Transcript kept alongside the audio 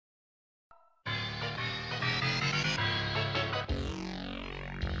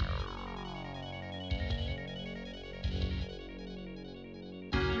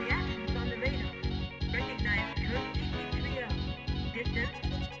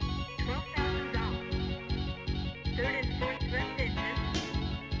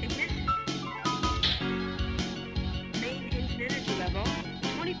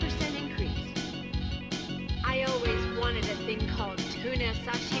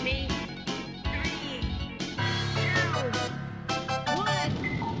baby. 3, 2, 1.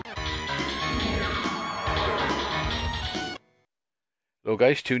 Hello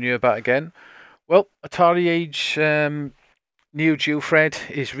guys, Tunia back again. Well, Atariage Neogeo Fred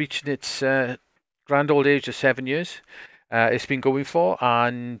is reaching its grand old age of 7 years. It's been going for,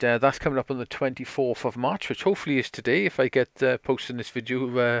 and that's coming up on the 24th of March, which hopefully is today if I get posting this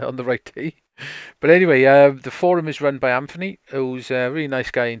video on the right day. But anyway, the forum is run by Anthony, who's a really nice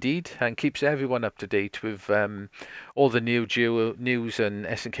guy indeed, and keeps everyone up to date with all the Neo Geo news and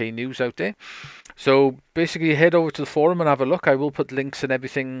SNK news out there. So basically, head over to the forum and have a look. I will put links and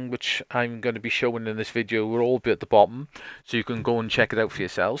everything which I'm going to be showing in this video will all be at the bottom, so you can go and check it out for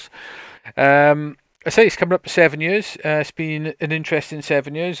yourselves. I say it's coming up to 7 years. It's been an interesting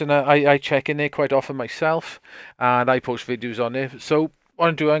 7 years, and I check in there quite often myself, and I post videos on there. So what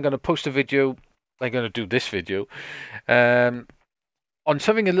I'm doing, I'm going to post a video. I'm going to do this video on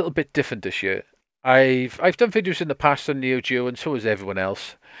something a little bit different this year. I've done videos in the past on Neo Geo, and so has everyone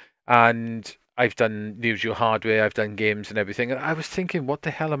else. And I've done Neo Geo hardware, I've done games and everything. And I was thinking, what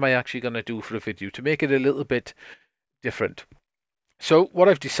the hell am I actually going to do for a video to make it a little bit different? So what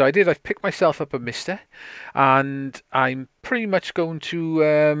I've decided, I've picked myself up a Mister, and I'm pretty much going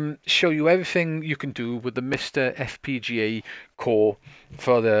to show you everything you can do with the Mister FPGA core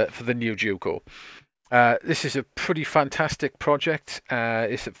for the Neo Geo core. This is a pretty fantastic project.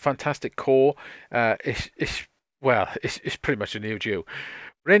 It's a fantastic core. It's pretty much a Neo Geo.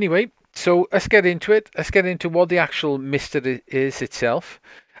 But anyway, so let's get into it. Let's get into what the actual Mister is itself.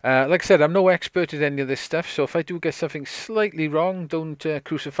 Like I said, I'm no expert at any of this stuff, so if I do get something slightly wrong, don't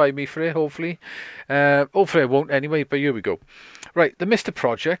crucify me for it, hopefully. Hopefully I won't anyway, but here we go. Right, the Mister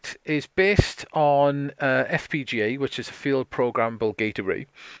project is based on FPGA, which is a field programmable gate array.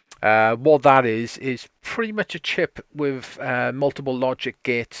 What that is pretty much a chip with multiple logic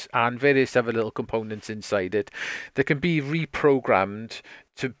gates and various other little components inside it that can be reprogrammed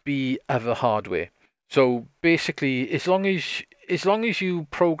to be other hardware. So basically, as long as you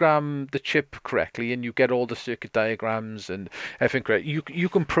program the chip correctly and you get all the circuit diagrams and everything correct, you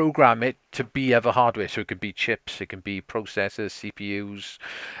can program it to be other hardware. So it can be chips, it can be processors, CPUs,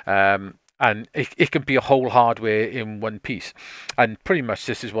 and it can be a whole hardware in one piece. And pretty much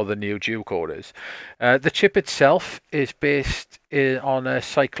this is what the Neo Geo core is. The chip itself is based on a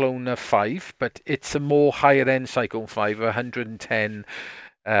Cyclone 5, but it's a more higher end Cyclone 5,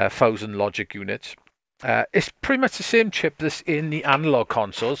 110,000 logic units. It's pretty much the same chip that's in the analog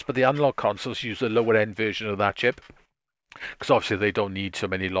consoles, but the analog consoles use a lower end version of that chip because obviously they don't need so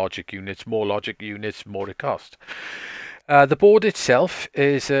many logic units. More logic units, more it costs. The board itself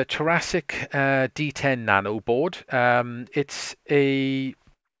is a Thoracic D10 Nano board. It's a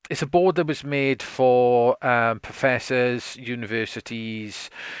board that was made for professors, universities,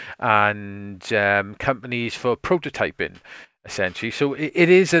 and companies for prototyping, essentially. So it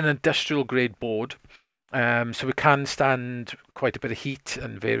is an industrial grade board. So it can stand quite a bit of heat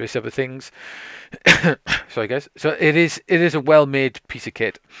and various other things. Sorry, guys. So it is a well-made piece of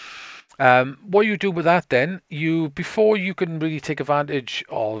kit. What you do with that then, before you can really take advantage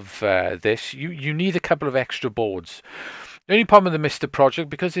of this, you need a couple of extra boards. The only problem with the Mister project,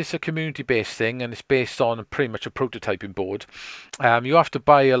 because it's a community-based thing and it's based on pretty much a prototyping board, you have to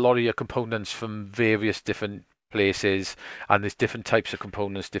buy a lot of your components from various different places, and there's different types of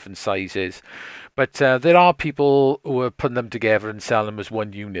components, different sizes. But there are people who are putting them together and selling them as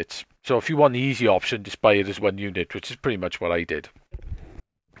one unit. So if you want the easy option, just buy it as one unit, which is pretty much what I did.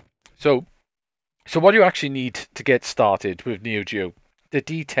 So what you actually need to get started with Neo Geo, the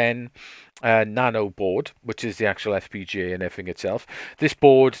D10 Nano board, which is the actual FPGA and everything itself. This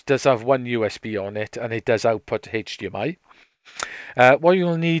board does have one USB on it, and it does output HDMI. What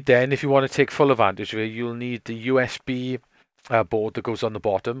you'll need then, if you want to take full advantage of it, you'll need the USB board that goes on the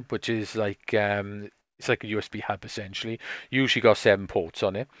bottom, which is like it's like a USB hub essentially. Usually got 7 ports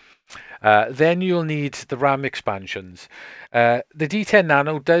on it. Then you'll need the RAM expansions. The D10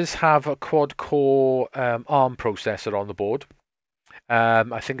 Nano does have a quad-core ARM processor on the board.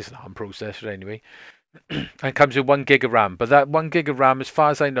 I think it's an ARM processor anyway. And comes with 1 gig of RAM. But that 1 gig of RAM, as far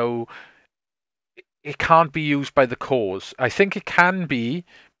as I know, it can't be used by the cores. I think it can be,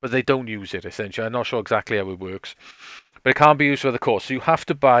 but they don't use it essentially. I'm not sure exactly how it works. But it can't be used for the core. So you have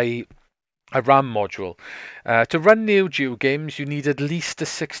to buy a RAM module. To run Neo Geo games, you need at least a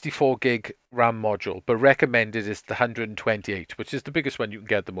 64 gig RAM module, but recommended is the 128, which is the biggest one you can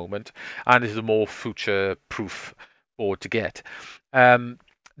get at the moment, and is a more future-proof board to get.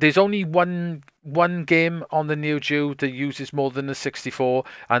 There's only one game on the Neo Geo that uses more than a 64,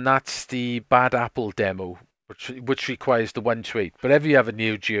 and that's the Bad Apple demo, which requires the 128. But every other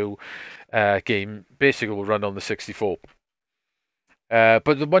Neo Geo game basically will run on the 64. But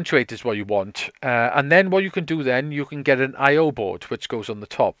the 128 is what you want. And then what you can do then, you can get an I/O board, which goes on the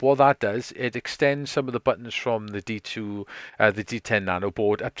top. What that does, it extends some of the buttons from the D2, the D10 Nano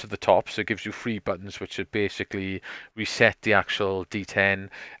board up to the top. So it gives you three buttons, which would basically reset the actual D10,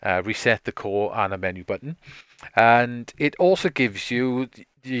 reset the core, and a menu button. And it also gives you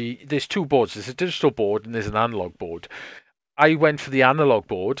there's two boards. There's a digital board and there's an analog board. I went for the analog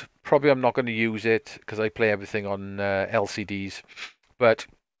board. Probably I'm not going to use it because I play everything on LCDs. But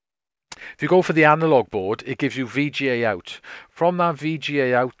if you go for the analog board, it gives you VGA out. From that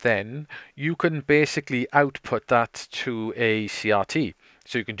VGA out, then you can basically output that to a CRT.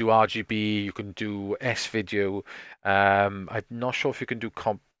 So you can do RGB, you can do S video. I'm not sure if you can do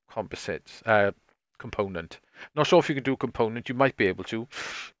composites component. Not sure if you can do component. You might be able to.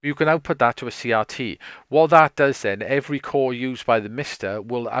 You can output that to a CRT. What that does then, every core used by the Mister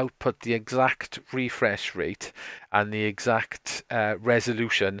will output the exact refresh rate and the exact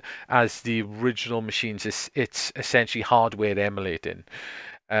resolution as the original machines. It's essentially hardware emulating.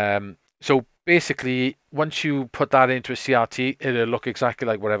 So basically, once you put that into a CRT, it'll look exactly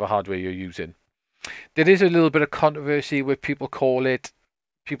like whatever hardware you're using. There is a little bit of controversy with people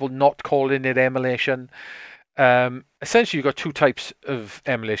not calling it emulation. Essentially, you've got two types of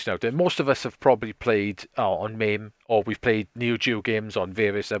emulation out there. Most of us have probably played on MAME, or we've played Neo Geo games on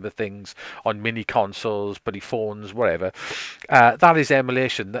various other things, on mini consoles, buddy phones, whatever. That is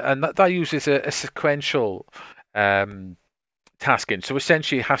emulation, and that uses a sequential tasking. So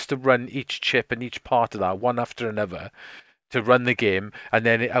essentially, it has to run each chip and each part of that one after another to run the game, and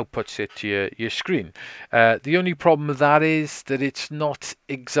then it outputs it to your screen. The only problem with that is that it's not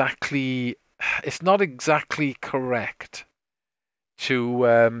exactly correct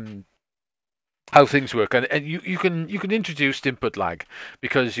to how things work, and you can introduce input lag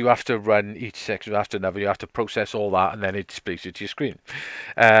because you have to run each section after another. You have to process all that, and then it displays it to your screen.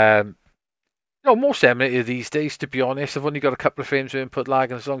 Um, no, most emulator these days, to be honest, have only got a couple of frames of input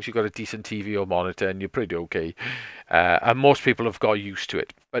lag, and as long as you've got a decent TV or monitor, and you're pretty okay. And most people have got used to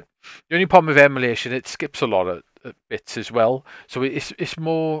it. But the only problem with emulation, it skips a lot of bits as well. So it's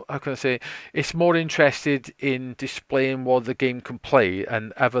more, how can I say, it's more interested in displaying what the game can play,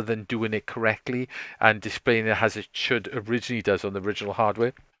 and other than doing it correctly and displaying it as it should originally does on the original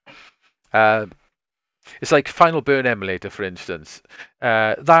hardware. Uh, it's like Final Burn emulator, for instance.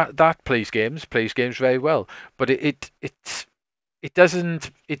 That plays games very well, but it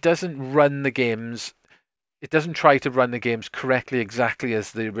doesn't run the games. It doesn't try to run the games correctly exactly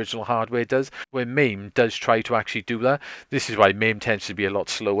as the original hardware does. Where MAME does try to actually do that. This is why MAME tends to be a lot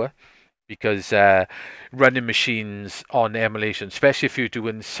slower because running machines on emulation, especially if you're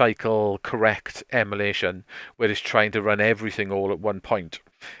doing cycle correct emulation, where it's trying to run everything all at one point.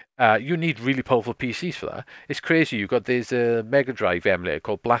 You need really powerful PCs for that. It's crazy. There's a Mega Drive emulator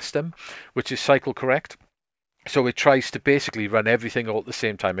called Blastem, which is cycle correct. So it tries to basically run everything all at the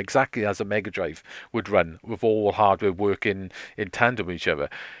same time, exactly as a Mega Drive would run, with all hardware working in tandem with each other.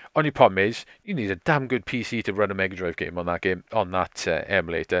 Only problem is you need a damn good PC to run a Mega Drive game on that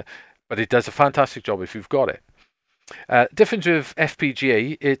emulator, but it does a fantastic job if you've got it. Difference with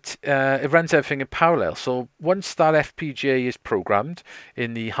FPGA, it runs everything in parallel. So once that FPGA is programmed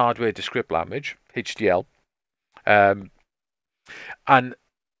in the hardware to script language (HDL), um, and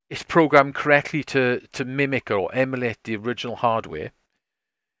it's programmed correctly to mimic or emulate the original hardware,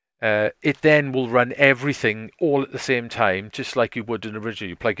 it then will run everything all at the same time, just like you would an original.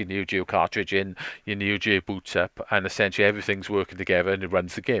 You plug your Neo Geo cartridge in, your Neo Geo boots up, and essentially everything's working together and it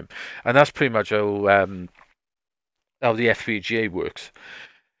runs the game. And that's pretty much how the FPGA works.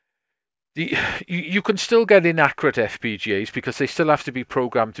 You can still get inaccurate FPGAs because they still have to be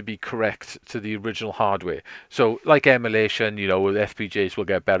programmed to be correct to the original hardware. So, like emulation, the FPGAs will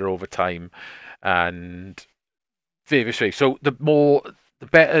get better over time, and various ways. So the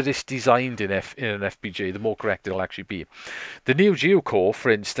better it's designed in an FPGA, the more correct it'll actually be. The Neo Geo core, for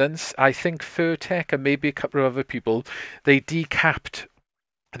instance, I think Furtek and maybe a couple of other people, they decapped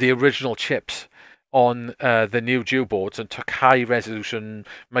the original chips on the Neo Geo boards and took high resolution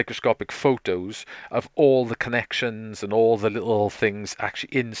microscopic photos of all the connections and all the little things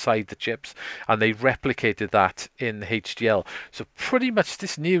actually inside the chips, and they replicated that in HDL. So pretty much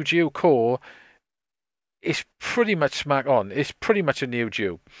this Neo Geo core is pretty much smack on. It's pretty much a Neo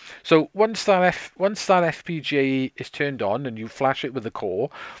Geo. So once that FPGA is turned on and you flash it with the core,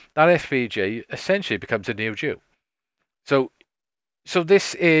 that FPGA essentially becomes a Neo Geo. So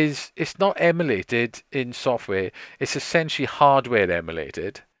it's not emulated in software. It's essentially hardware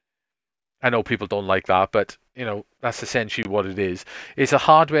emulated. I know people don't like that, but you know that's essentially what it is. It's a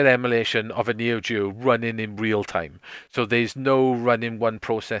hardware emulation of a Neo Geo running in real time. So there's no running one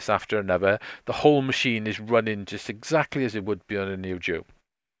process after another. The whole machine is running just exactly as it would be on a Neo Geo.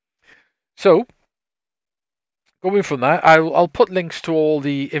 So going from that, I'll put links to all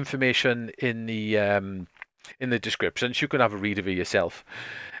the information in the description, so you can have a read of it yourself.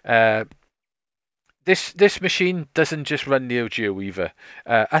 Uh, this machine doesn't just run Neo Geo either.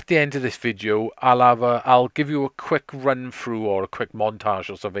 At the end of this video, I'll give you a quick run through or a quick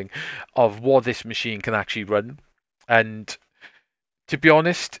montage or something of what this machine can actually run. And to be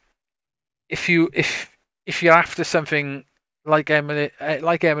honest, if you're after something like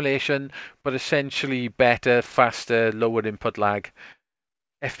emulation, but essentially better, faster, lower input lag,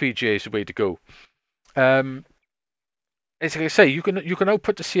 FPGA is the way to go. Um, as I say, you can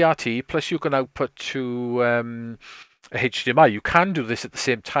output to CRT plus you can output to HDMI. You can do this at the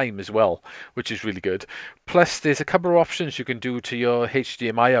same time as well, which is really good. Plus, there's a couple of options you can do to your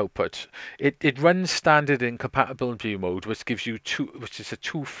HDMI output. It runs standard in compatibility mode, which is a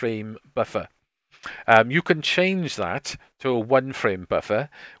 2 frame buffer. You can change that to a 1 frame buffer,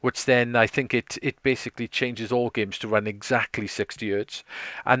 which then I think it basically changes all games to run exactly 60 hertz.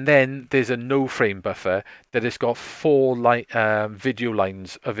 And then there's a no frame buffer that has got 4 video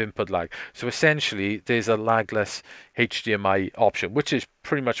lines of input lag. So essentially, there's a lagless HDMI option, which is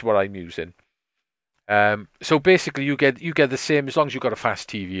pretty much what I'm using. So basically, you get the same as long as you've got a fast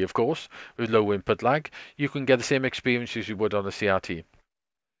TV, of course, with low input lag. You can get the same experience as you would on a CRT.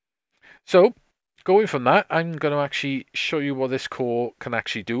 So, going from that, I'm going to actually show you what this core can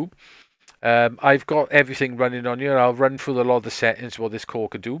actually do. I've got everything running on here. I'll run through a lot of the settings, what this core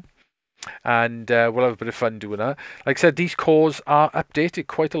can do, and we'll have a bit of fun doing that. Like I said, these cores are updated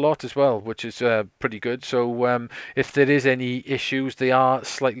quite a lot as well, which is pretty good. So if there is any issues, they are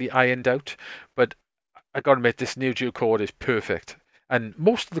slightly ironed out. But I got to admit, this Neo Geo core is perfect. And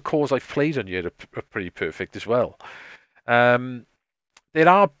most of the cores I've played on here are pretty perfect as well. Um, there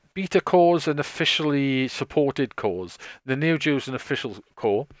are beta cores and officially supported cores. The Neo Geo is an official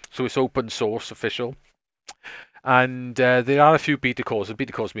core, so it's open source official. And there are a few beta cores. And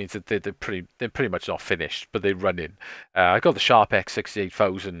beta cores means that they're pretty much not finished, but they're running. I got the Sharp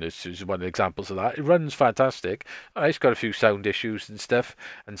X68000 as one of the examples of that. It runs fantastic. It's got a few sound issues and stuff,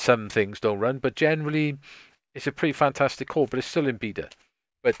 and some things don't run, but generally it's a pretty fantastic core. But it's still in beta.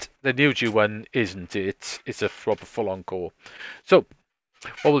 But the Neo Geo one isn't. It's a proper full-on core. So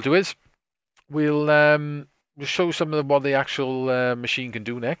what we'll do is we'll show some of what the actual machine can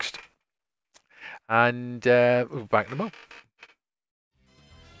do next, and we'll back them up.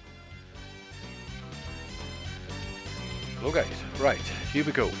 Hello guys, right, here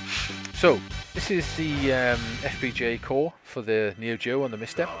we go. So this is the FPGA core for the Neo Geo on the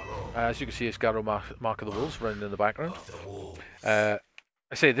Mister. As you can see, it's Garo Mark of the Wolves running in the background. I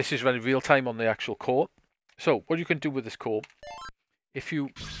say this is running real time on the actual core. So what you can do with this core, if you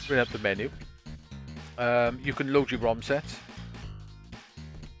bring up the menu, you can load your ROM sets.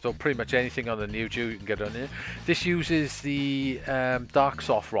 So pretty much anything on the Neo Geo you can get on here. This uses the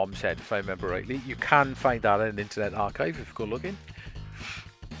Darksoft ROM set, if I remember rightly. You can find that in Internet Archive if you go looking.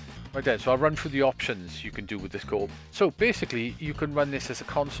 Right then, so I'll run through the options you can do with this core. So basically, you can run this as a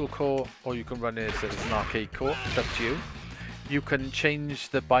console core, or you can run this as an arcade core. It's up to you. You can change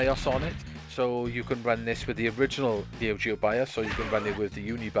the BIOS on it. So you can run this with the original Neo Geo BIOS, or you can run it with the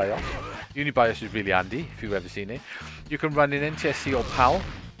Uni BIOS. Uni BIOS is really handy if you've ever seen it. You can run in NTSC or PAL.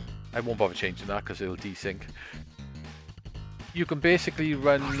 I won't bother changing that because it'll desync. You can basically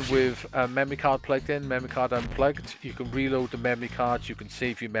run with a memory card plugged in, memory card unplugged. You can reload the memory cards, you can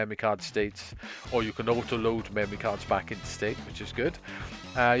save your memory card states, or you can auto-load memory cards back into state, which is good.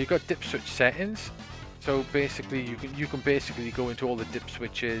 You've got dip switch settings. So basically, you can basically go into all the dip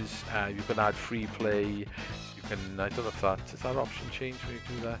switches. You can add free play. You can, I don't know if is that option changed when you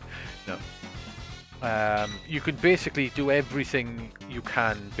do that? No. You can basically do everything you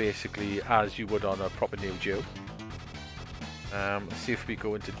can basically as you would on a proper Neo Geo. Let's see if we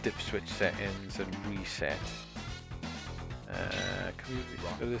go into dip switch settings and reset. Can we go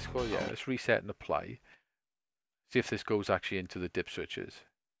to this go? Yeah, let's reset and apply. See if this goes actually into the dip switches.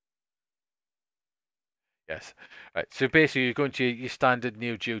 Yes. Right. So basically, you're going to your standard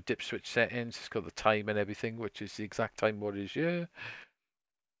Neo Geo dip switch settings. It's got the time and everything, which is the exact time what it is here.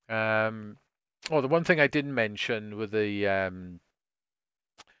 Oh, the one thing I didn't mention with the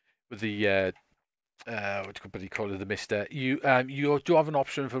what do you call it, the Mister, you do have an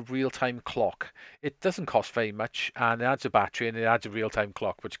option for real-time clock. It doesn't cost very much, and it adds a battery and it adds a real-time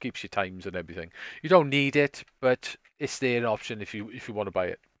clock, which keeps your times and everything. You don't need it, but it's there an option if you want to buy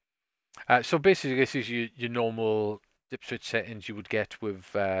it. So basically, this is your normal dip switch settings you would get with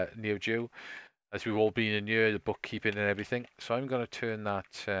Neo Geo, as we've all been in here, the bookkeeping and everything. So I'm going to turn that.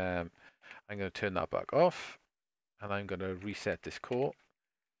 I'm going to turn that back off, and I'm going to reset this core,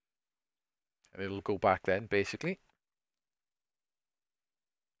 and it'll go back then. Basically,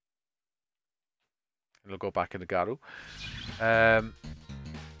 it'll go back in the Garo. Um,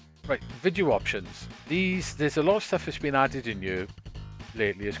 right, video options. There's a lot of stuff that's been added in here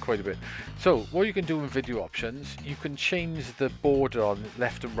lately, is quite a bit. So what you can do in video options, you can change the border on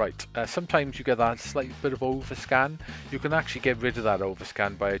left and right. Sometimes you get that slight bit of overscan. You can actually get rid of that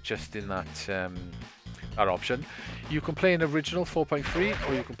overscan by adjusting that option. You can play in original 4.3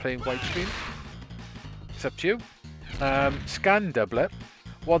 or you can play in widescreen. It's up to you. Scan doubler.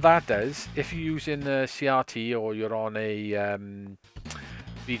 What that does, if you're using a CRT or you're on a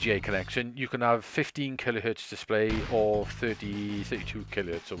VGA connection, you can have 15 kilohertz display or 32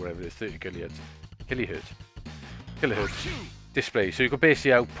 kilohertz or whatever it is, 30 kilohertz display. So you can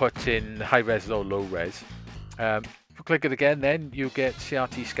basically output in high res or low res. If you click it again, then you get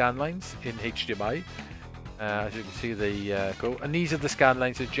CRT scan lines in HDMI. As you can see, they go, and these are the scan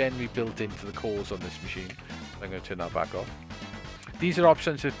lines that are generally built into the cores on this machine. I'm going to turn that back off. These are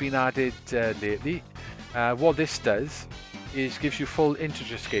options that have been added lately. What this does is gives you full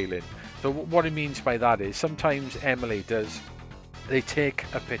integer scaling. So what it means by that is sometimes emulators, they take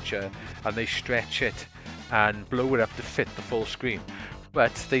a picture and they stretch it and blow it up to fit the full screen,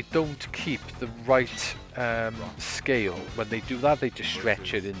 but they don't keep the right scale. When they do that, they just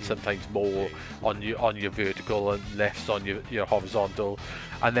stretch it in sometimes more on your vertical and less on your horizontal.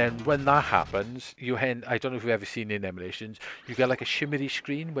 And then when that happens, I don't know if you've ever seen in emulations, you get like a shimmery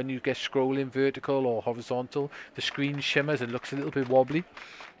screen when you get scrolling vertical or horizontal. The screen shimmers and looks a little bit wobbly.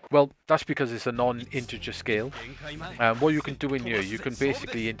 Well, that's because it's a non-integer scale. What you can do in here, you can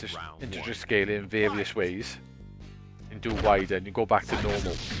basically integer scale in various ways and do wider, and you go back to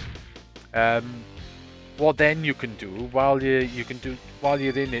normal. What then you can do while you're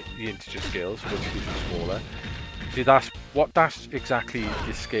in the integer scales, which is smaller. See, that's exactly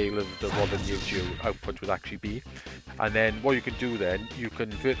the scale of what the Neo Geo output would actually be. And then what you can do then, you can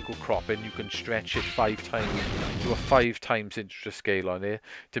vertical crop and you can stretch it 5 times, do a 5 times integer scale on it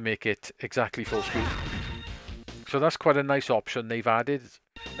to make it exactly full screen. So that's quite a nice option they've added.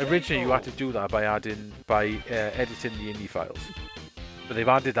 Originally you had to do that by editing the INI files. But they've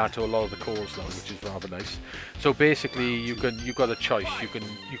added that to a lot of the cores now, which is rather nice. So basically, you've got a choice. You can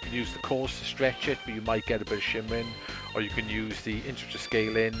use the cores to stretch it, but you might get a bit of shimmering, or you can use the integer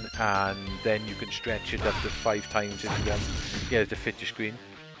scaling, and then you can stretch it up to 5 times if you want, yeah, to fit your screen.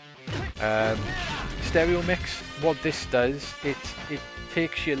 Stereo mix. What this does, it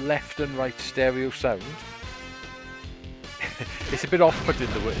takes your left and right stereo sound. It's a bit off-putting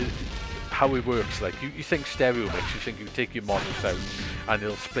how it works. Like you think stereo mix, you think you take your mono sound and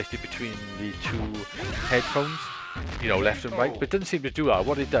it'll split it between the 2 headphones, you know, left and right, but it doesn't seem to do that.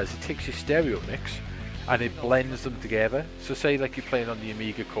 What it does, it takes your stereo mix and it blends them together. So say like you're playing on the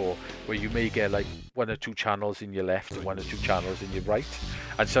Amiga core, where you may get like 1 or 2 channels in your left and 1 or 2 channels in your right,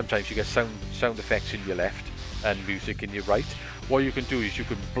 and sometimes you get sound effects in your left and music in your right. What you can do is you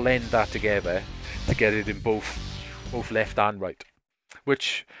can blend that together to get it in both left and right,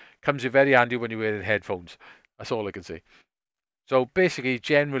 which comes in very handy when you're wearing headphones. That's all I can say. So basically,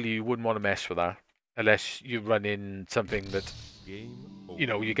 generally, you wouldn't want to mess with that unless you run in something that, you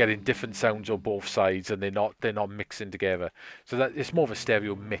know, you're getting different sounds on both sides and they're not mixing together. So that it's more of a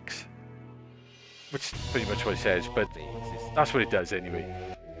stereo mix, which is pretty much what it says. But that's what it does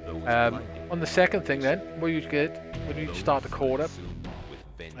anyway. On the second thing, then, what you get when you start the core up,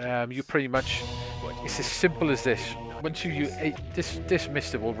 you pretty much, it's as simple as this. Once you use this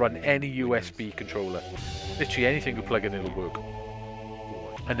Mister will run any USB controller, literally anything you plug in, it'll work.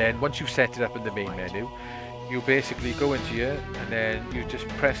 And then once you've set it up in the main menu, you basically go into here and then you just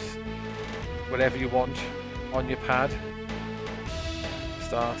press whatever you want on your pad,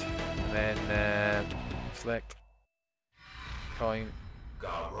 start, and then select coin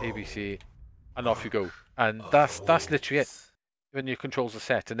ABC, and off you go. And that's literally it. When your controls are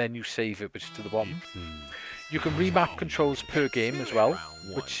set, and then you save it, which is to the bottom. You can remap controls per game as well,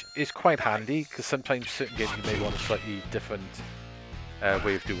 which is quite handy because sometimes certain games you may want a slightly different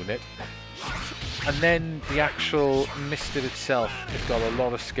way of doing it. And then the actual Mister itself has got a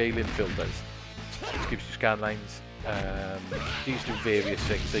lot of scaling filters, which gives you scan lines. These do various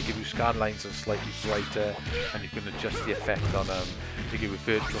things. They give you scan lines that are slightly brighter, and you can adjust the effect on them. They give you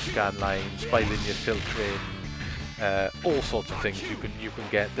vertical scan lines, bilinear filtering. All sorts of things you can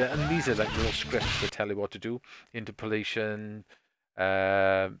get there, and these are like little scripts that tell you what to do. Interpolation,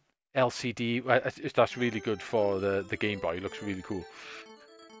 LCD. That's really good for the Game Boy. It looks really cool.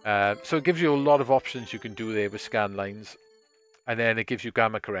 So it gives you a lot of options you can do there with scan lines, and then it gives you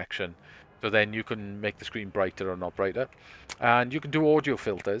gamma correction. So then you can make the screen brighter or not brighter, and you can do audio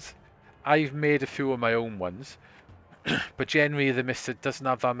filters. I've made a few of my own ones, but generally the Mister doesn't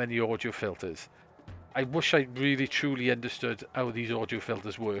have that many audio filters. I wish I really truly understood how these audio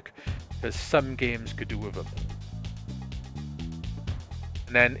filters work, because some games could do with them.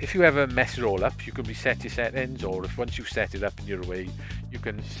 And then if you ever mess it all up, you can reset your settings, or if once you've set it up and you're away, you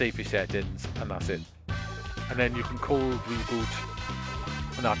can save your settings and that's it. And then you can cold reboot,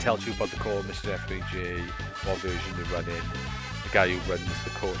 and that tells you about the core Mister FPGA, what version you're running, the guy who runs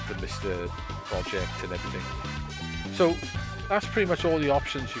the Mister project and everything. So that's pretty much all the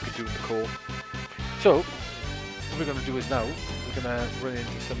options you can do in the core. So what we're going to do is now we're going to run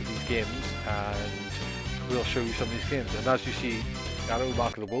into some of these games and we'll show you some of these games. And as you see, Arrow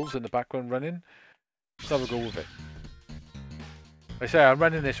Mark of the Wolves in the background running, let's have a go with it. Like I say, I'm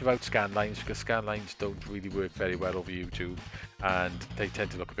running this without scan lines because scan lines don't really work very well over YouTube and they tend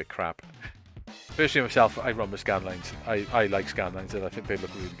to look a bit crap. Personally myself, I run with scan lines. I like scan lines and I think they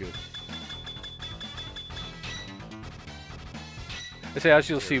look really good. I say, as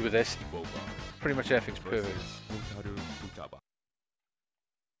you'll see with this, pretty much everything's perfect.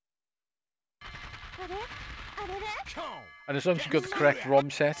 And as long as you've got the correct ROM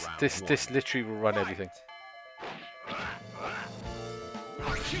set, this literally will run everything.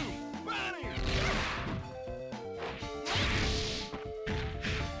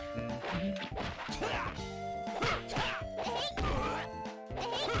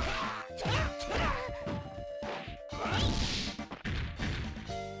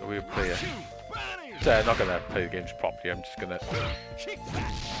 We'll play it. So I'm not going to play the games properly, I'm just going to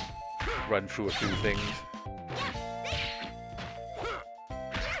run through a few things.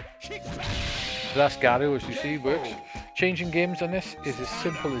 So that's Garu, as you see, works. Changing games on this is as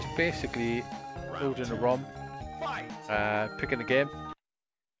simple as basically loading a ROM, picking a game,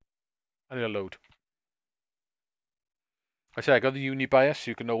 and it'll load. I say I got the Unibias,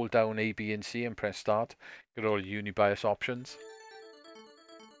 so you can hold down A, B, and C and press start. Get all the Unibias options.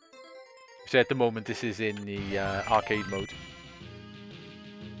 So at the moment this is in the arcade mode.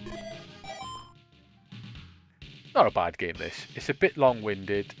 Not a bad game this. It's a bit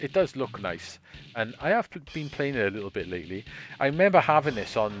long-winded. It does look nice. And I have been playing it a little bit lately. I remember having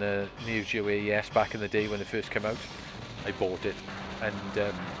this on the Neo Geo AES back in the day when it first came out. I bought it. And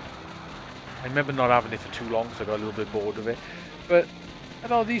I remember not having it for too long, so I got a little bit bored of it. But I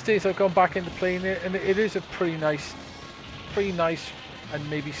know these days I've gone back into playing it, and it is a pretty nice and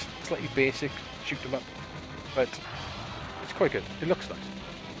maybe slightly basic shoot 'em up. But it's quite good. It looks nice.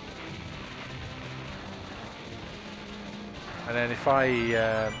 And then if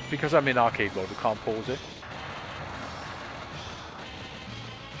I, because I'm in arcade mode, I can't pause it.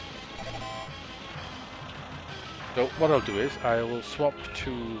 So what I'll do is I will swap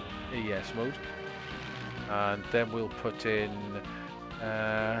to AES mode, and then we'll put in,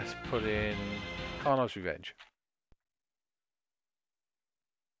 let's put in Carno's Revenge.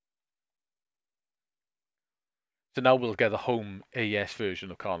 So now we'll get the home AES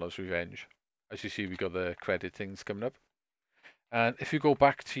version of Carno's Revenge. As you see, we've got the credit things coming up. And if you go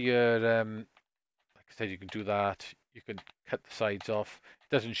back to your, like I said, you can do that. You can cut the sides off. It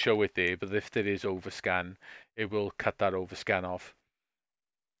doesn't show it there, but if there is overscan, it will cut that overscan off.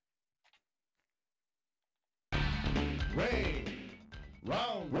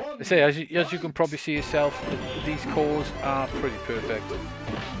 I say, as you can probably see yourself, these cores are pretty perfect.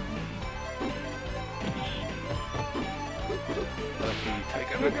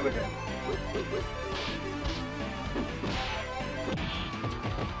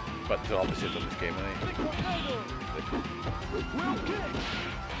 But the opposite of this game, eh?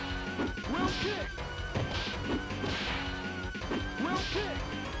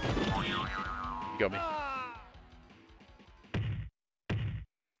 You got me.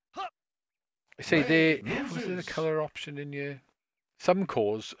 I say was there a colour option in your... Some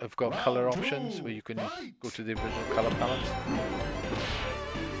cores have got colour options where you can go to the original colour palettes.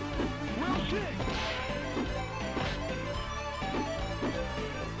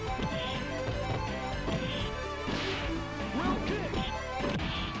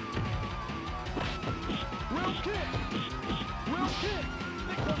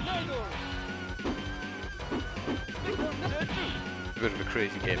 A bit of a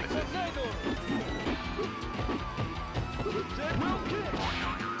crazy game, this is.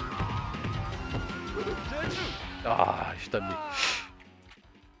 Ah, he stunned me.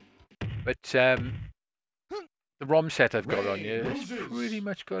 But The ROM set I've got on here has pretty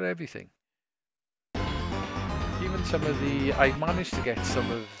much got everything. Even some of the, I managed to get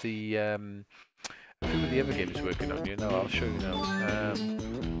some of the, a few of the other games working on. You know, I'll show you now.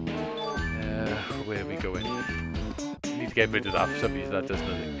 Where are we going? Need to get rid of that for some reason. That does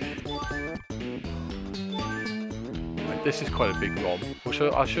nothing. Right, this is quite a big ROM.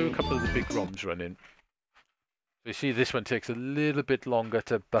 I'll show you a couple of the big ROMs running. So you see, this one takes a little bit longer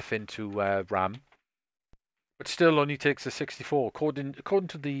to buff into RAM, but still only takes a 64. According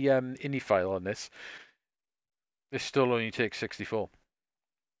to the INI file on this still only takes 64.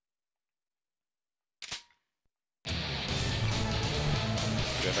 A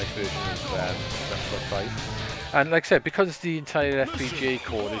nice version of Metal 5. And like I said, because the entire FPGA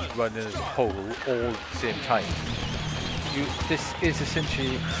core is running as a whole all at the same time, this is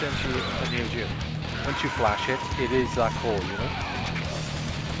essentially a Neogeo. Once you flash it, it is that core, you know.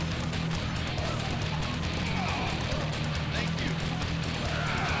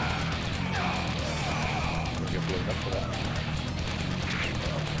 We'll get blown up for that.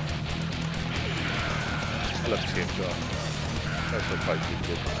 I love this game as well. That's what quite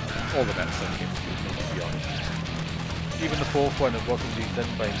good. All the Metal games good, to be honest. Even the fourth one, it wasn't being done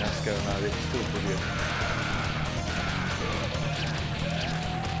by NASCAR now, it's still brilliant.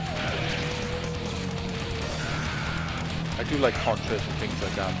 I do like Contras and things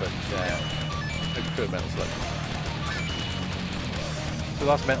like that, but I prefer Metal Slug. So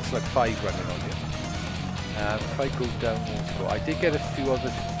that's Metal Slug 5 running on here. If I go down more score, I did get a few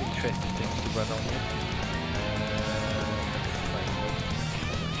other interesting things to run on here.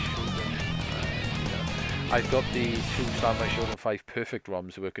 I've got the two Samurai Shodown 5 Perfect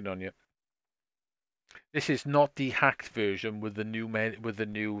ROMs working on here. This is not the hacked version with the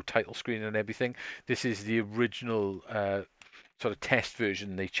new title screen and everything. This is the original sort of test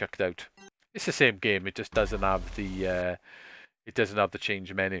version they chucked out. It's the same game. It just doesn't have the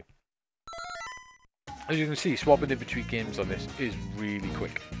change menu. As you can see, swapping in between games on this is really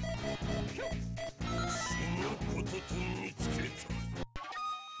quick.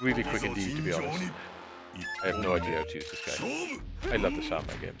 Really quick indeed, to be honest. I have no idea how to use this guy. I love the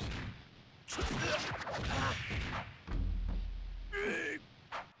Samurai games.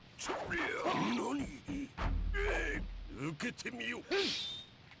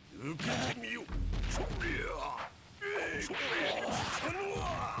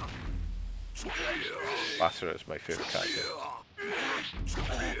 Basara is my favourite character.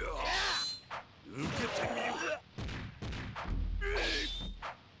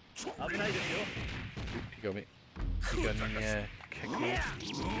 You got me. You got me, kick me.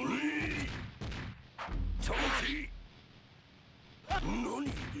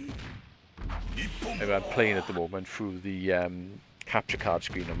 I'm playing at the moment through the capture card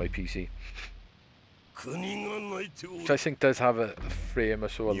screen on my PC, which I think does have a frame or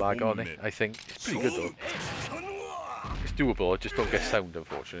so of lag on it. I think it's pretty good though. It's doable. I just don't get sound,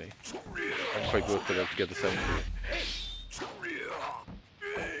 unfortunately. I'm quite worked it out to get the sound for it.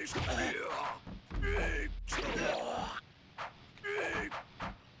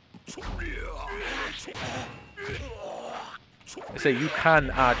 I say you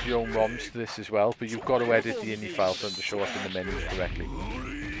can add your own ROMs to this as well, but you've got to edit the INI file for them to show up in the menus correctly.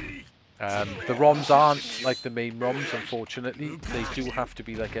 The ROMs aren't like the main ROMs, unfortunately. They do have to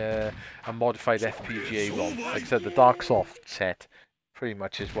be like a modified FPGA ROM. Like I said, the Darksoft set pretty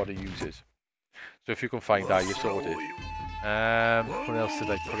much is what it uses. So if you can find that, you're sorted. What else did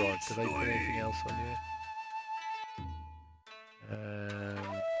I put on? Did I put anything else on here?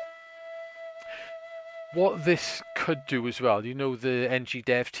 What this could do as well, you know, the NG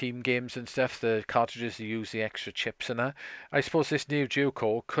Dev team games and stuff, the cartridges that use the extra chips and that. I suppose this Neo Geo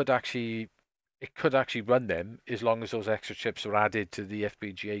core could actually run them as long as those extra chips are added to the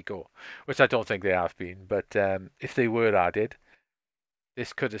FPGA core, which I don't think they have been. But if they were added,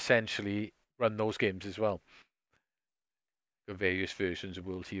 this could essentially run those games as well. The various versions of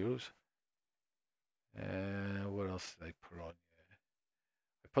World Heroes. What else did I put on here?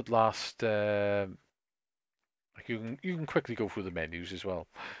 I put last. Like you can quickly go through the menus as well,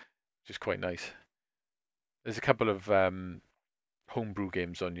 which is quite nice. There's a couple of homebrew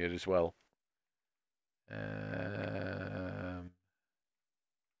games on here as well. That's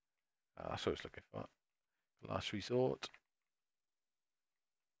what I was looking for. Last Resort.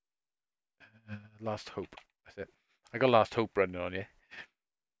 Last Hope. That's it. I got Last Hope running on here.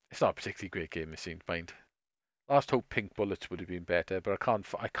 It's not a particularly great game, it seems to find. Last Hope Pink Bullets would have been better, but I can't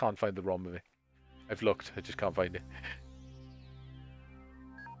find the ROM of it. I've looked, I just can't find it.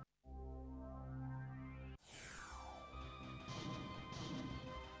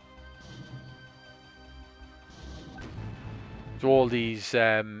 So all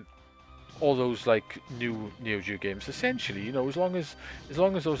those like new Neo Geo games, essentially, you know, as long as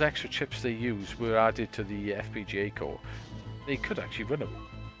those extra chips they use were added to the FPGA core, they could actually run them.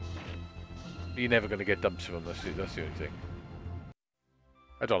 But you're never going to get dumps of them. That's the only thing.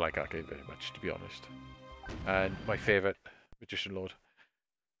 I don't like arcade very much, to be honest. And my favourite, Magician Lord.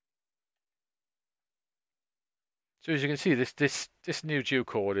 So as you can see, this Neo Geo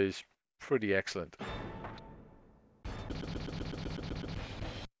core is pretty excellent.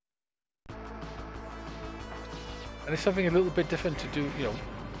 And it's something a little bit different to do, you know,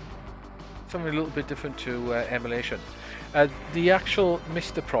 something a little bit different to emulation. The actual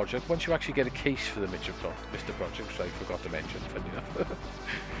Mister project, once you actually get a case for the Mister project, which I forgot to mention, funny enough.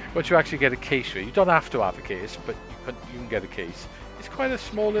 Once you actually get a case for it, you don't have to have a case, but you can get a case. It's quite a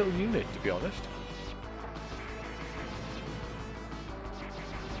small little unit, to be honest.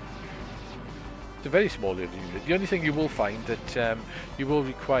 It's a very small little unit. The only thing you will find that you will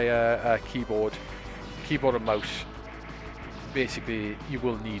require a keyboard and mouse. Basically, you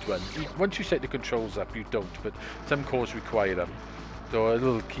will need one. Once you set the controls up, you don't, but some cores require them. So a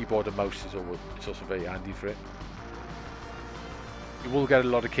little keyboard and mouse is also very handy for it. You will get a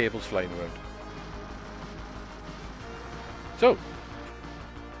lot of cables flying around. So,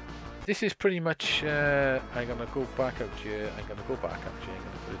 this is pretty much, I'm going to go back out here, I'm going to put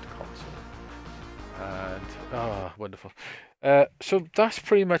it to console. And, ah, wonderful. So that's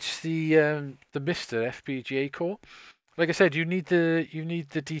pretty much the Mister FPGA core. Like I said, you need the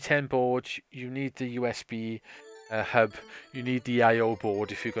D10 board, you need the USB hub, you need the I/O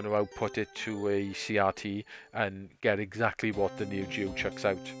board if you're going to output it to a CRT and get exactly what the Neo Geo chucks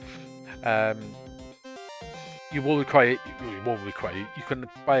out. You won't require. You can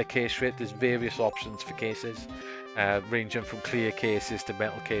buy a case for it. There's various options for cases, ranging from clear cases to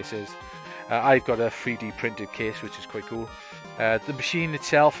metal cases. I've got a 3D printed case, which is quite cool. The machine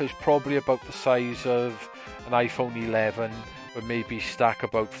itself is probably about the size of an iPhone 11, but maybe stack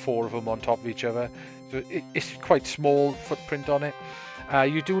about 4 of them on top of each other. So it's quite small footprint on it.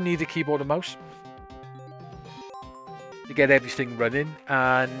 You do need a keyboard and mouse to get everything running,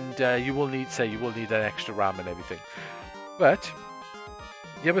 and you will need an extra RAM and everything. But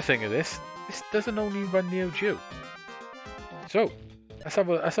the other thing of this doesn't only run Neo Geo. So let's have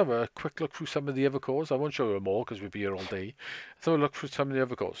a quick look through some of the other cores. I won't show you them all because we'll be here all day. Let's have a look through some of the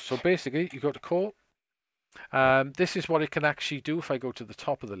other cores. So basically, you got the core. This is what it can actually do if I go to the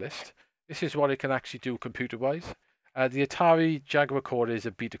top of the list. This is what it can actually do computer-wise. The Atari Jaguar core is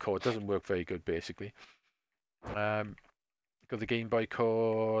a beta core. It doesn't work very good, basically. Got the Game Boy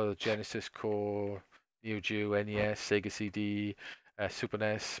core, the Genesis core, Neo Geo, NES, Sega CD, Super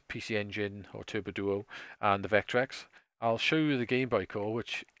NES, PC Engine or Turbo Duo, and the Vectrex. I'll show you the Game Boy core,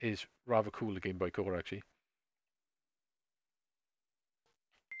 which is rather cool, the Game Boy core, actually.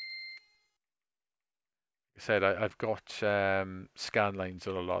 Like I said, I've got scan lines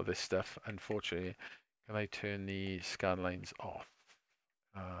on a lot of this stuff. Unfortunately, can I turn the scan lines off?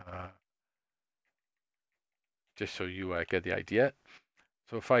 Just so you get the idea.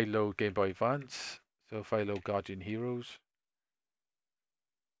 So if I load Game Boy Advance, so if I load Guardian Heroes,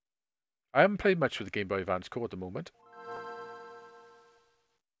 I haven't played much with the Game Boy Advance core at the moment.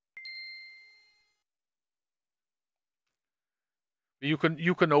 You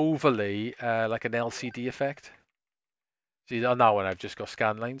can overlay like an LCD effect. See, on that one I've just got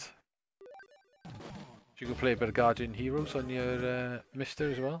scan lines. So you can play a bit of Guardian Heroes on your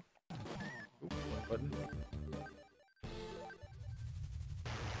Mister as well. Ooh, wrong button.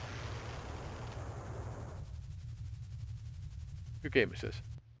 Good game is this.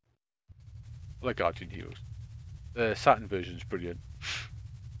 I like Guardian Heroes. The Saturn version is brilliant.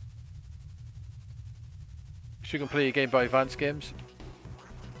 So you can play your Game Boy Advance games.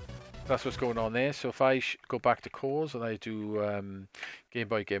 That's what's going on there. So if I go back to cores and I do Game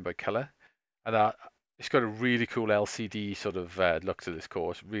Boy Color, and it's got a really cool LCD sort of look to this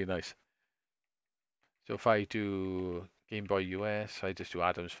core. It's really nice. So if I do Game Boy US, I just do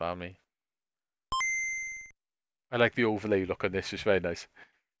Adam's Family. I like the overlay look on this. It's very nice.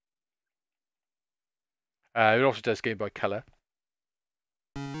 It also does Game Boy Color.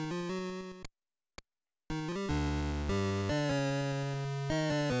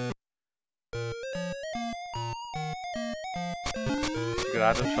 You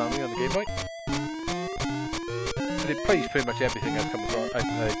got Adam's Family on the Game Boy. And it plays pretty much everything I've come across. I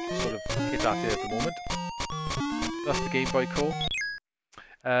sort of hit at it at the moment. That's the Game Boy core.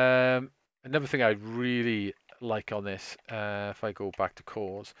 Another thing I really like on this, if I go back to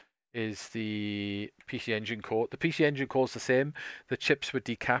cores, is the PC Engine core. The PC Engine core is the same. The chips were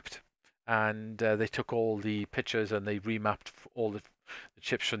decapped, and they took all the pictures and they remapped all the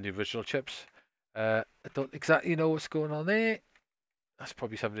chips from the original chips. I don't exactly know what's going on there. That's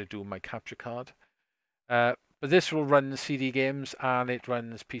probably something to do with my capture card. But this will run CD games and it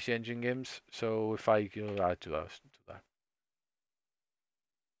runs PC Engine games. So if I do that, do that.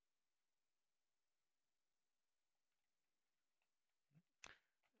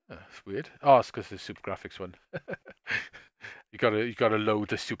 That's weird. Oh, it's because the Super Graphics one. you gotta load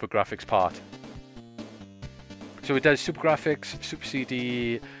the Super Graphics part. So it does Super Graphics, Super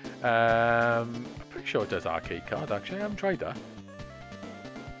CD. I'm pretty sure it does arcade card. Actually, I haven't tried that.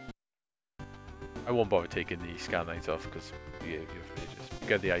 I won't bother taking the scan lines off because you just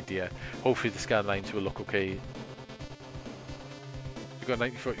get the idea. Hopefully the scan lines will look okay. You got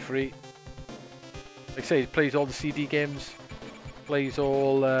 1943. Like I say, it plays all the CD games, plays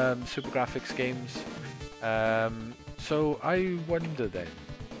all Super Graphics games. So I wonder then,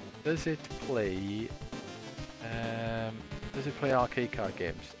 does it play? Does it play arcade card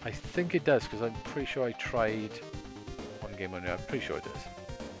games? I think it does because I'm pretty sure I tried one game on it. I'm pretty sure it does.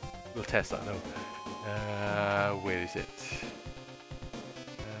 We'll test that now. Where is it?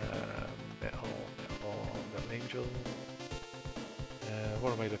 Metal Angel.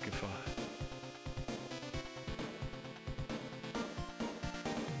 What am I looking for?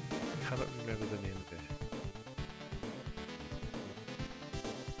 I cannot remember the name of it.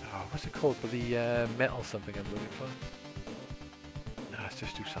 Oh, what's it called? For the metal something I'm looking for. No, let's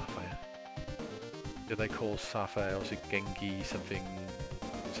just do Sapphire. Did I call Sapphire? Or was it Genki something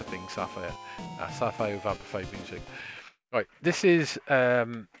Sapphire? Sapphire with amplified music. Right, this is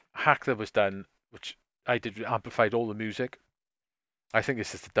hack that was done, which I did amplified all the music. I think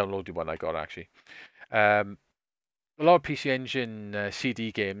this is the downloaded one I got actually. A lot of PC Engine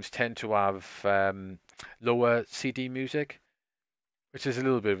CD games tend to have lower CD music, which is a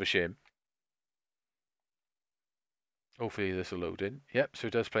little bit of a shame. Hopefully this will load in. Yep, so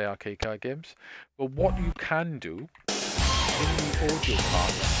it does play arcade card games. But what you can do in the audio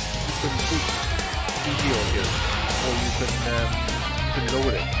part, you can boost CD audio, or you can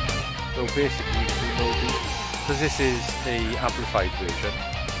lower it. So basically, you can do no boost. Because this is a amplified version,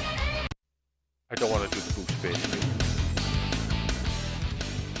 I don't want to do the boost basically.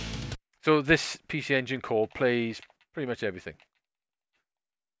 So this PC Engine core plays pretty much everything.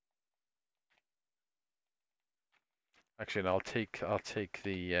 Actually, no, I'll take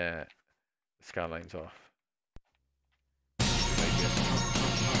the scan lines off.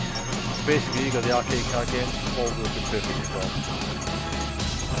 Basically, you got the arcade card games all working perfectly well.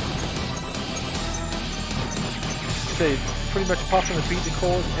 Say pretty much apart from the beta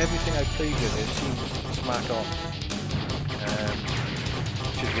cores, everything I've played with it seems to smack on,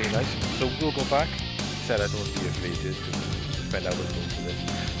 which is really nice. So we'll go back. I said I don't want to be here for ages to spend hours going through this.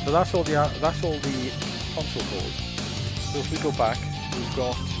 So that's all the console cores. So if we go back, we've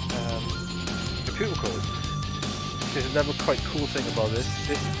got computer cores. There's another quite cool thing about this.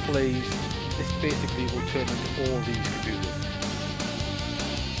 This basically will turn into all these computers.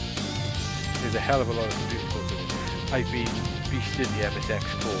 There's a hell of a lot of computer cores in it. I've been beasting the MSX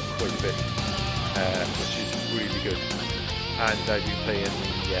core quite a bit, which is really good. And I've been playing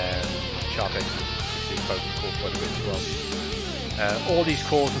the Sharp X6000 core quite a bit as well. All these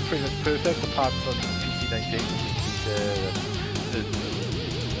cores are pretty much perfect apart from PC98, which is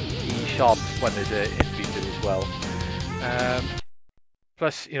the Sharp one is in beta as well.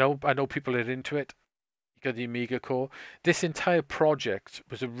 Plus, I know people are into it. You got the Amiga core. This entire project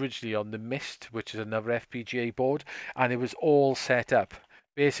was originally on the Mist, which is another FPGA board, and it was all set up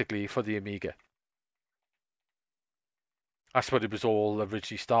basically for the Amiga. That's what it was all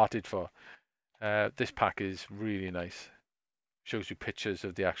originally started for. This pack is really nice. Shows you pictures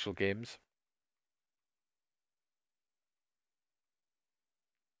of the actual games.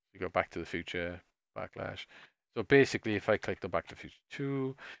 You go Back to the Future, Backlash. So basically, if I click the Back to the Future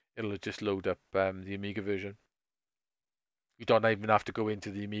 2, it'll just load up the Amiga version. You don't even have to go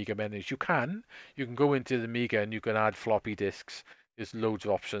into the Amiga menus. You can go into the Amiga and you can add floppy disks. There's loads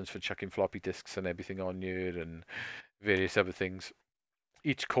of options for chucking floppy disks and everything on here and various other things.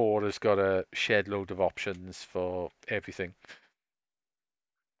 Each core has got a shared load of options for everything.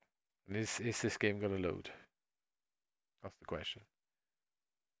 And is this game going to load? That's the question.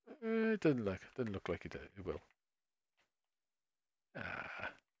 It doesn't look like it will.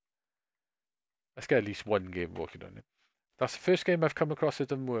 Let's get at least one game working on it. That's the first game I've come across that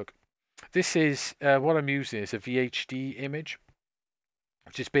doesn't work. This is what I'm using is a VHD image,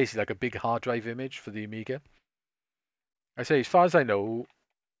 which is basically like a big hard drive image for the Amiga. I say, as far as I know,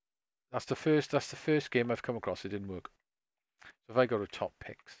 that's the first game I've come across. It didn't work. So if I go to top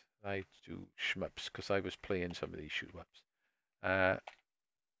picks, I do shmups because I was playing some of these shoot 'em ups.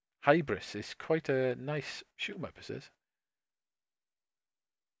 Hybris is quite a nice shoot 'em up, it is.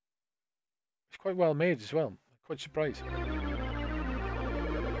 It's quite well made as well. Quite surprised.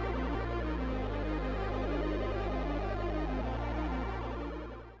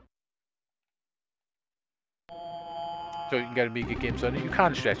 So you can get Amiga games on it. You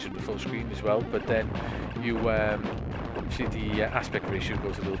can stretch it to full screen as well, but then you see the aspect ratio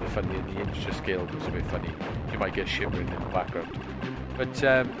goes a little bit funny and the integer scale goes a bit funny. You might get shimmering in the background. But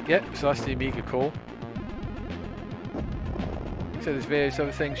yeah, so that's the Amiga core. So there's various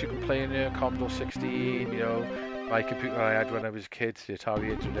other things you can play in there. Commodore 16, you know, my computer I had when I was a kid, the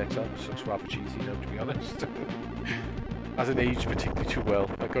Atariage Neogeo, which looks rather cheesy now, to be honest. Hasn't aged particularly too well.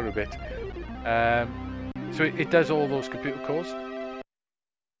 I got a bit. So it does all those computer cores.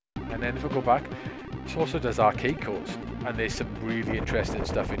 And then if I go back, it also does arcade cores. And there's some really interesting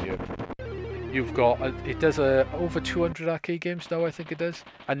stuff in here. You've got, it does over 200 arcade games now, I think it does.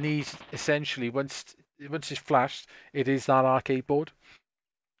 And these, essentially, once it's flashed, it is that arcade board.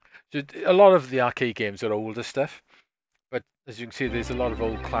 So a lot of the arcade games are older stuff. But as you can see, there's a lot of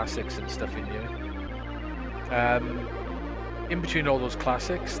old classics and stuff in here. In between all those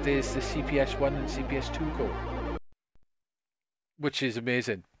classics, there's the CPS-1 and CPS-2 core, which is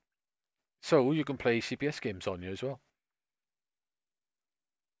amazing. So you can play CPS games on you as well.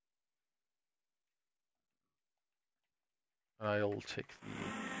 I'll take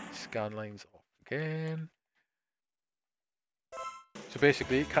the scan lines off again. So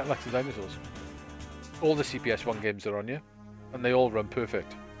basically, Cadillacs and Dinosaurs. All the CPS-1 games are on you, and they all run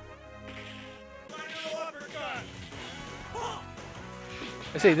perfect.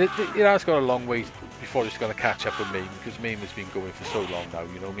 I say, it has got a long way before it's going to catch up with MAME, because MAME has been going for so long now,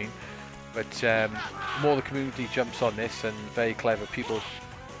 you know what I mean? But the more the community jumps on this, and very clever people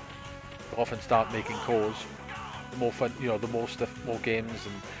often start making cores, the more fun, you know, the more stuff, more games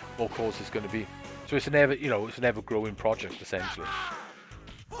and more cores it's going to be. So it's an ever, you know, it's an ever-growing project, essentially.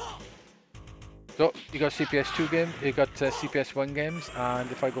 So you got CPS-2 game, you got CPS-1 games, and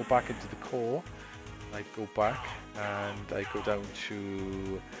if I go back into the core, I go back and I go down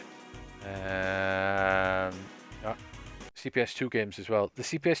to CPS-2 games as well. The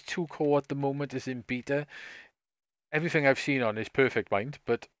CPS-2 core at the moment is in beta. Everything I've seen on is perfect, mind,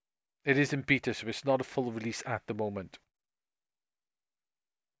 but it is in beta, so it's not a full release at the moment.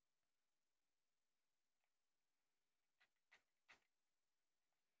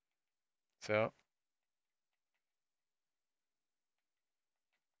 So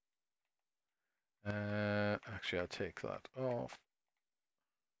actually, I'll take that off.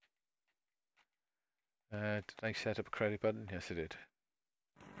 Did I set up a credit button? Yes, I did.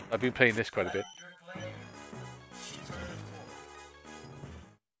 I've been playing this quite a bit.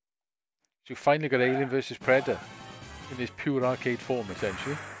 So you finally got Alien vs Predator in this pure arcade form,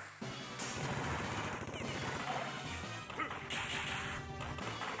 essentially.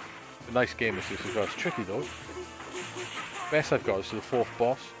 It's a nice game, this as well. It's tricky though. Best I've got is the fourth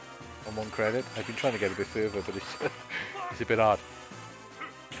boss on one credit. I've been trying to get a bit further, but it's it's a bit hard.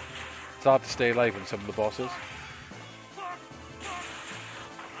 It's hard to stay alive in some of the bosses.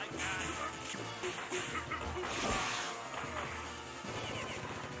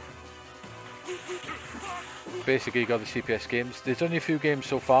 Basically, you got the CPS games. There's only a few games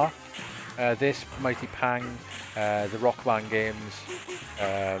so far. This, Mighty Pang, the Rockman games,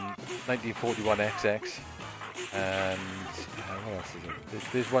 1941 XX, and what else is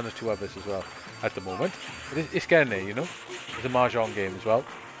it? There's one or two others as well at the moment. But it's getting there, you know. There's a Mahjong game as well.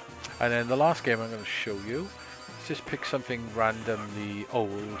 And then the last game I'm going to show you, let's just pick something randomly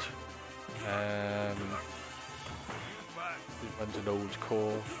old. This one's an old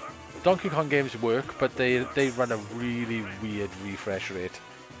core. Donkey Kong games work, but they run a really weird refresh rate.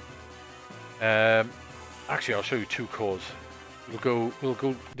 Actually, I'll show you two cores. We'll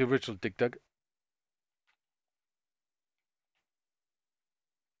go the original Dig Dug.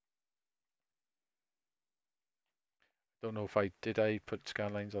 Don't know if I put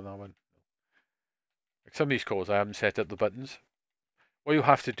scan lines on that one. Like some of these cores I haven't set up the buttons. What you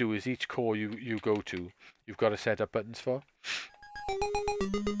have to do is each core you go to, you've got to set up buttons for. So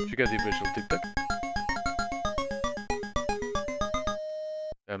you get the original Dig Dug.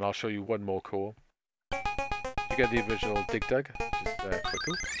 And I'll show you one more core. You get the original Dig Dug, which is quite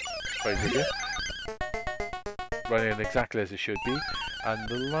cool. Very good, yeah. Running exactly as it should be. And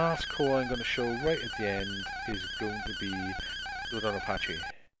the last core I'm going to show right at the end is going to be Udon Apache.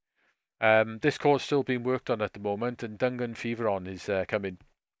 This core is still being worked on at the moment, and Dungan Feveron is coming.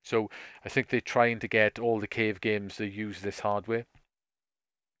 So I think they're trying to get all the cave games that use this hardware.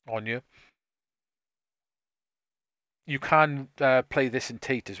 on you. You can play this in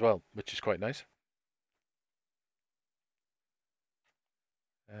Tate as well, which is quite nice.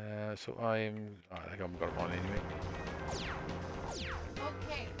 So I think I've got it on anyway.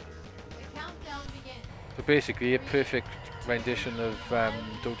 Okay, the countdown begins. So basically, a Three, perfect rendition of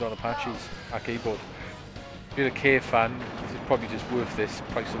Dodon go. Apache's arcade board. If you're a K fan, it's probably just worth this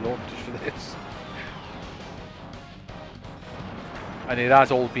price alone just for this. And it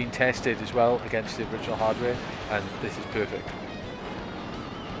has all been tested as well against the original hardware, and this is perfect.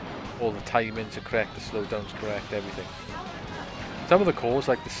 All the timings are correct, the slowdown's correct, everything. Some of the cores,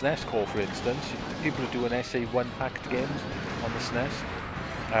 like the SNES core for instance, people are doing SA1 hacked games on the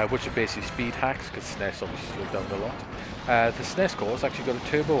SNES, which are basically speed hacks, because SNES obviously slowed down a lot. The SNES core's actually got a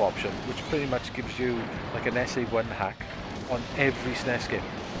turbo option, which pretty much gives you like an SA1 hack on every SNES game,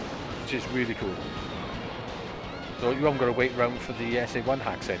 which is really cool. So you haven't got to wait around for the SA1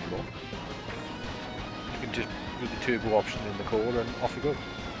 hacks anymore. You can just do the turbo option in the core and off you go.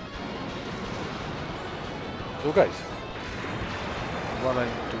 So guys, while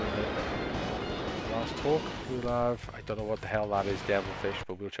I'm doing the last talk, we'll have, I don't know what the hell that is, devilfish,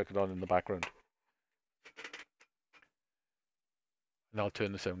 but we'll check it on in the background. And I'll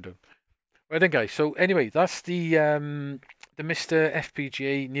turn the sound down. Right then guys, so anyway, that's the Mister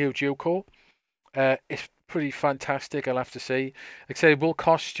FPGA Neogeo core. It's pretty fantastic, I'll have to say. Like I say, it will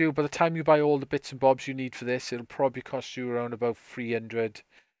cost you, by the time you buy all the bits and bobs you need for this, it'll probably cost you around about 300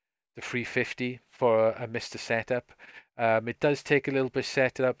 to 350 for a Mister setup. It does take a little bit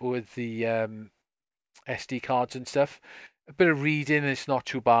set up with the SD cards and stuff. A bit of reading, it's not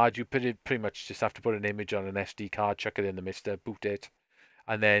too bad. You pretty much just have to put an image on an SD card, chuck it in the Mister, boot it,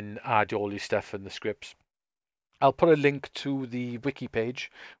 and then add all your stuff and the scripts. I'll put a link to the wiki page,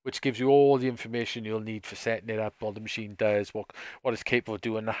 which gives you all the information you'll need for setting it up, what the machine does, what it's capable of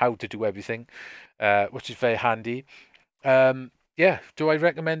doing, how to do everything, which is very handy. Yeah, do I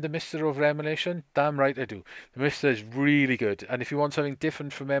recommend the Mister over emulation? Damn right I do. The Mister is really good, and if you want something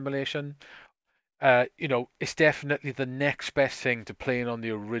different from emulation, it's definitely the next best thing to playing on the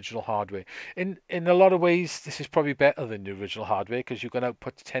original hardware. In a lot of ways, this is probably better than the original hardware because you can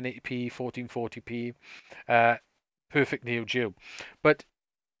output 1080p, 1440p, perfect Neo Geo. But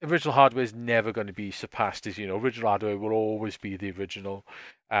original hardware is never going to be surpassed, as you know. Original hardware will always be the original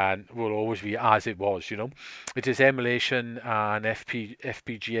and will always be as it was. It is emulation and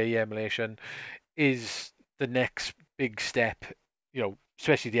FPGA emulation is the next big step,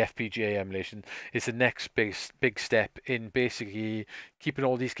 especially the FPGA emulation, is the next big step in basically keeping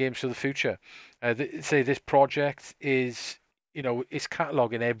all these games for the future. Say this project is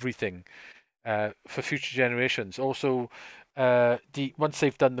cataloging everything for future generations. Also, once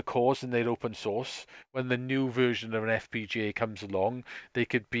they've done the cores and they're open source, when the new version of an FPGA comes along, they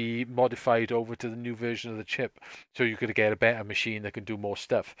could be modified over to the new version of the chip, so you could get a better machine that can do more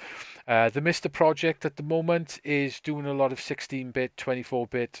stuff. The Mister project at the moment is doing a lot of 16-bit,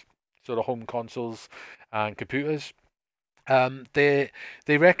 24-bit sort of home consoles and computers. They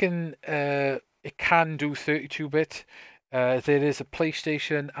reckon it can do 32-bit. There is a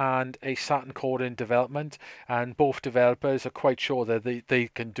PlayStation and a Saturn core in development, and both developers are quite sure that they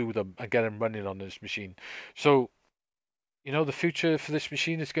can do them and get them running on this machine. So, the future for this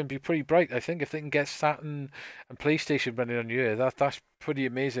machine is going to be pretty bright. I think if they can get Saturn and PlayStation running on here, that's pretty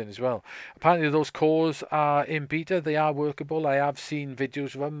amazing as well. Apparently, those cores are in beta. They are workable. I have seen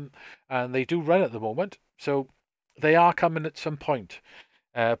videos of them, and they do run at the moment. So they are coming at some point.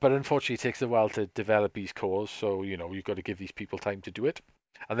 But unfortunately, it takes a while to develop these cores, so you've got to give these people time to do it,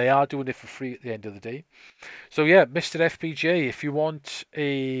 and they are doing it for free at the end of the day. So yeah, Mister FPGA, if you want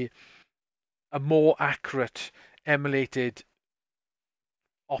a more accurate emulated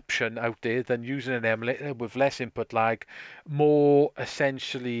option out there than using an emulator with less input lag, more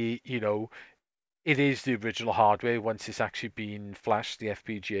essentially, it is the original hardware once it's actually been flashed, the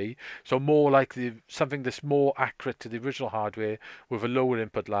FPGA. So more like something that's more accurate to the original hardware with a lower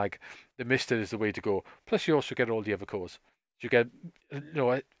input lag. The Mister is the way to go. Plus, you also get all the other cores. You get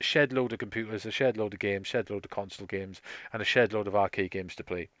a shed load of computers, a shed load of games, shed load of console games, and a shed load of arcade games to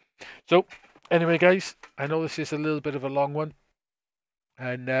play. So, anyway, guys, I know this is a little bit of a long one,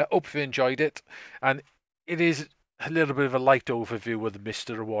 and hope you enjoyed it. And it is a little bit of a light overview of the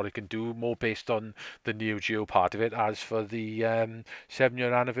Mister and what it can do, more based on the Neo Geo part of it, as for the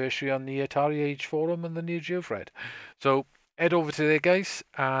 7-year anniversary on the Atariage forum and the Neo Geo thread. So head over to there, guys,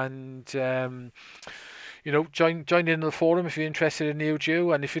 and join in the forum if you're interested in Neo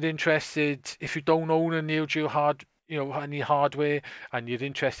Geo, and if you don't own a Neo Geo any hardware, and you're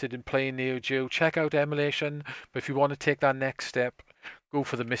interested in playing Neo Geo, check out emulation. But if you want to take that next step, go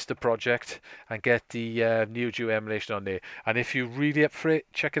for the Mister project and get the Neo Geo emulation on there. And if you're really up for it,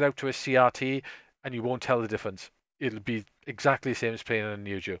 check it out to a CRT, and you won't tell the difference. It'll be exactly the same as playing on a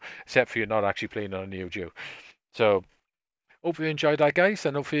Neo Geo, except for you're not actually playing on a Neo Geo. So hopefully you enjoyed that, guys,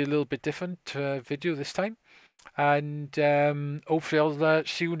 and hopefully a little bit different video this time. And hopefully I'll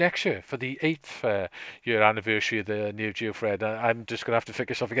see you next year for the 8th year anniversary of the Neo Geo Fred. I'm just going to have to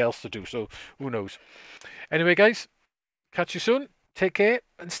figure something else to do, so who knows. Anyway, guys, catch you soon. Take care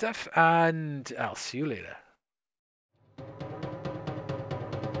and stuff, and I'll see you later.